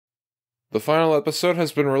The final episode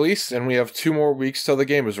has been released, and we have 2 more weeks till the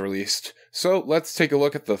game is released. So let's take a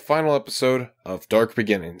look at the final episode of Dark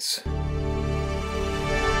Beginnings.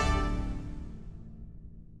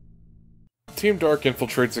 Team Dark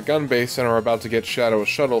infiltrates a gun base and are about to get Shadow a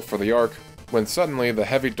shuttle for the Ark, when suddenly the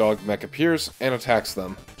heavy dog mech appears and attacks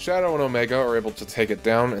them. Shadow and Omega are able to take it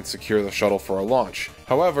down and secure the shuttle for a launch.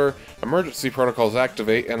 However, emergency protocols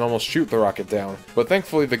activate and almost shoot the rocket down, but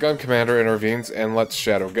thankfully the gun commander intervenes and lets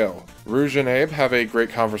Shadow go. Rouge and Abe have a great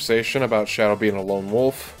conversation about Shadow being a lone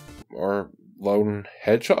wolf, or lone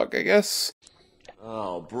hedgehog, I guess?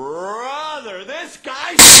 Oh, brother, this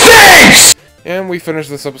guy stinks! And we finish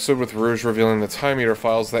this episode with Rouge revealing the Time Eater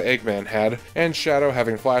files that Eggman had, and Shadow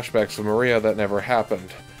having flashbacks of Maria that never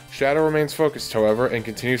happened. Shadow remains focused, however, and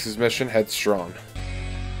continues his mission headstrong.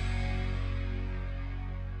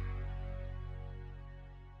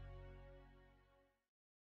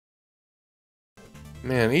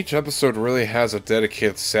 Man, each episode really has a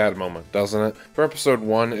dedicated sad moment, doesn't it? For episode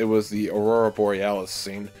 1, it was the Aurora Borealis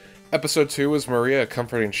scene. Episode 2 was Maria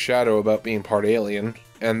comforting Shadow about being part alien,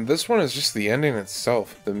 and this one is just the ending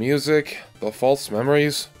itself. The music, the false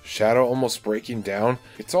memories, Shadow almost breaking down.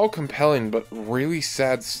 It's all compelling but really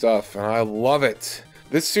sad stuff, and I love it.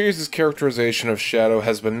 This series' characterization of Shadow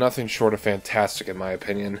has been nothing short of fantastic in my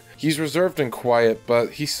opinion. He's reserved and quiet,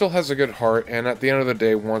 but he still has a good heart, and at the end of the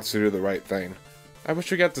day wants to do the right thing. I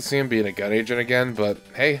wish we got to see him being a gun agent again, but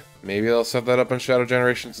hey, maybe they'll set that up in Shadow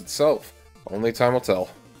Generations itself. Only time will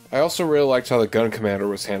tell. I also really liked how the gun commander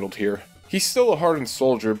was handled here. He's still a hardened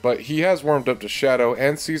soldier, but he has warmed up to Shadow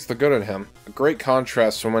and sees the good in him. A great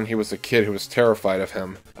contrast from when he was a kid who was terrified of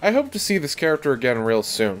him. I hope to see this character again real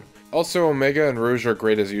soon. Also, Omega and Rouge are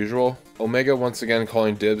great as usual. Omega once again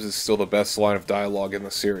calling dibs is still the best line of dialogue in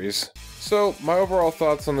the series. So, my overall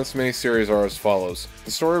thoughts on this miniseries are as follows.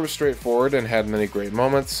 The story was straightforward and had many great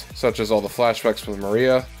moments, such as all the flashbacks with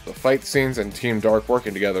Maria, the fight scenes, and Team Dark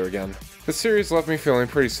working together again. The series left me feeling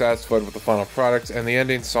pretty satisfied with the final product, and the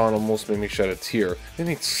ending song almost made me shed a tear. They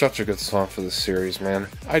need such a good song for this series, man.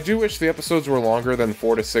 I do wish the episodes were longer than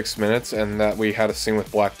 4 to 6 minutes and that we had a scene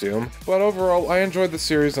with Black Doom, but overall I enjoyed the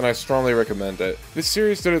series and I strongly recommend it. This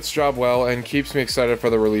series did its job well and keeps me excited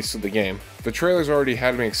for the release of the game. The trailers already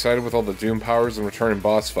had me excited with all the Doom powers and returning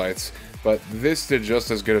boss fights, but this did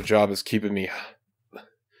just as good a job as keeping me...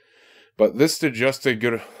 But this did just as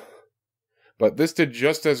good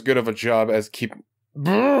of a job as keeping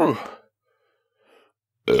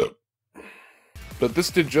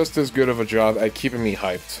me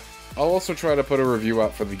hyped. I'll also try to put a review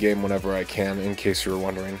out for the game whenever I can, in case you were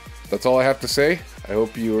wondering. That's all I have to say. I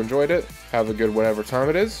hope you enjoyed it. Have a good whatever time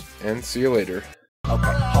it is, and see you later.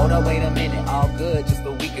 Okay, hold up, wait a minute, all good, just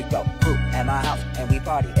a week ago. Crew at my house, and we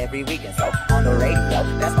party every weekend. So, on the radio,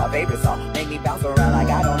 that's my favorite song. Make me bounce around like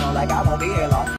I don't